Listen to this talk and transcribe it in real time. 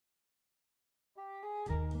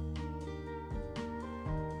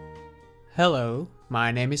Hello, my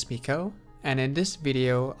name is Mico, and in this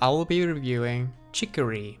video I will be reviewing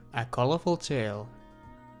Chicory, A Colorful Tale.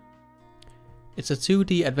 It's a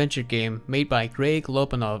 2D adventure game made by Greg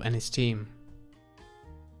Lobanov and his team.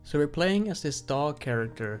 So we're playing as this dog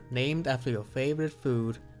character named after your favorite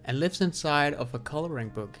food and lives inside of a coloring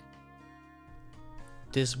book.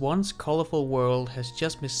 This once colorful world has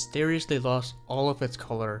just mysteriously lost all of its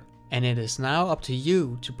color, and it is now up to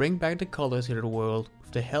you to bring back the colors to the world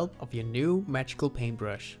with the help of your new magical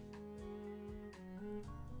paintbrush.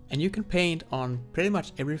 And you can paint on pretty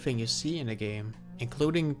much everything you see in the game,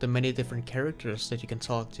 including the many different characters that you can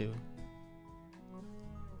talk to.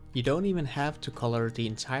 You don't even have to color the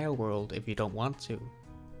entire world if you don't want to.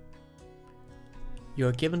 You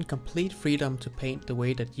are given complete freedom to paint the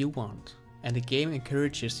way that you want, and the game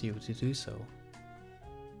encourages you to do so.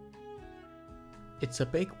 It's a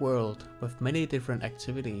big world with many different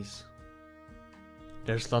activities.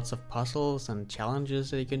 There's lots of puzzles and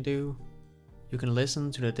challenges that you can do. You can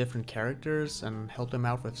listen to the different characters and help them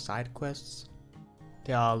out with side quests.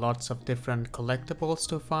 There are lots of different collectibles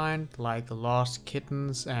to find, like lost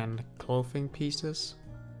kittens and clothing pieces.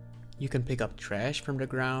 You can pick up trash from the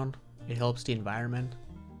ground, it helps the environment.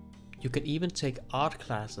 You can even take art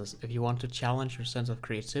classes if you want to challenge your sense of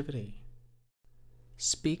creativity.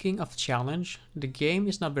 Speaking of challenge, the game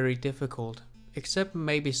is not very difficult, except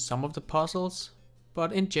maybe some of the puzzles,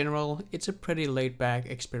 but in general it's a pretty laid-back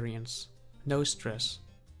experience. No stress.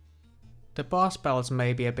 The boss battles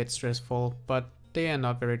may be a bit stressful, but they are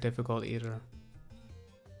not very difficult either.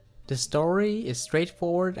 The story is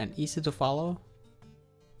straightforward and easy to follow.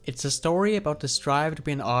 It's a story about the strive to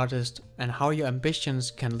be an artist and how your ambitions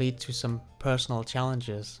can lead to some personal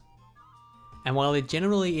challenges. And while it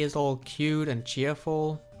generally is all cute and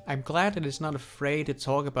cheerful, I'm glad that it's not afraid to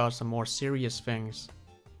talk about some more serious things.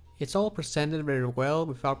 It's all presented very well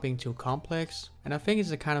without being too complex, and I think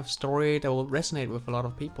it's the kind of story that will resonate with a lot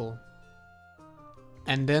of people.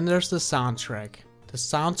 And then there's the soundtrack. The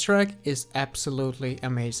soundtrack is absolutely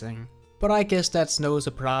amazing. But I guess that's no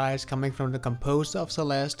surprise coming from the composer of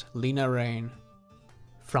Celeste, Lena Raine.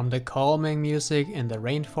 From the calming music in the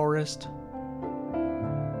rainforest,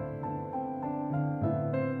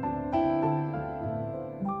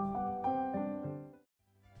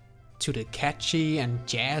 to the catchy and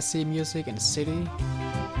jazzy music in the city,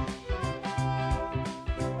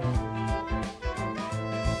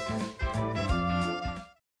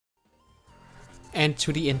 and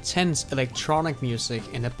to the intense electronic music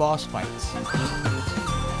in the boss fights.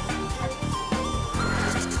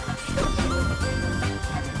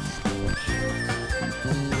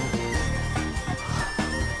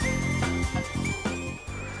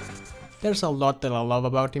 There's a lot that I love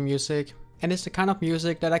about the music, and it's the kind of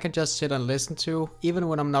music that I can just sit and listen to even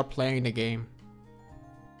when I'm not playing the game.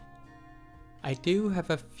 I do have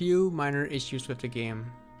a few minor issues with the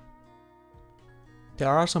game. There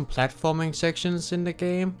are some platforming sections in the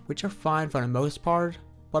game which are fine for the most part,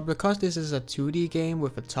 but because this is a 2D game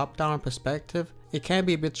with a top-down perspective, it can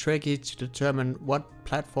be a bit tricky to determine what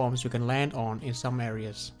platforms you can land on in some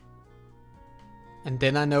areas. And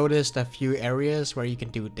then I noticed a few areas where you can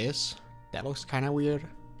do this. That looks kinda weird.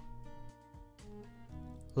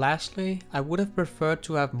 Lastly, I would have preferred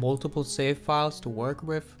to have multiple save files to work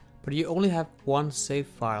with, but you only have one save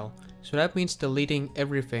file, so that means deleting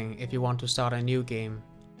everything if you want to start a new game.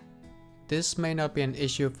 This may not be an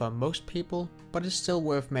issue for most people, but it's still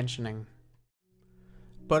worth mentioning.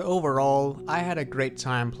 But overall, I had a great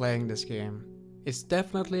time playing this game. It's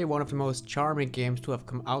definitely one of the most charming games to have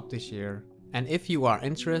come out this year, and if you are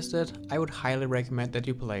interested, I would highly recommend that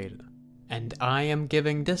you play it. And I am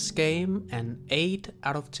giving this game an 8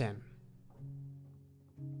 out of 10.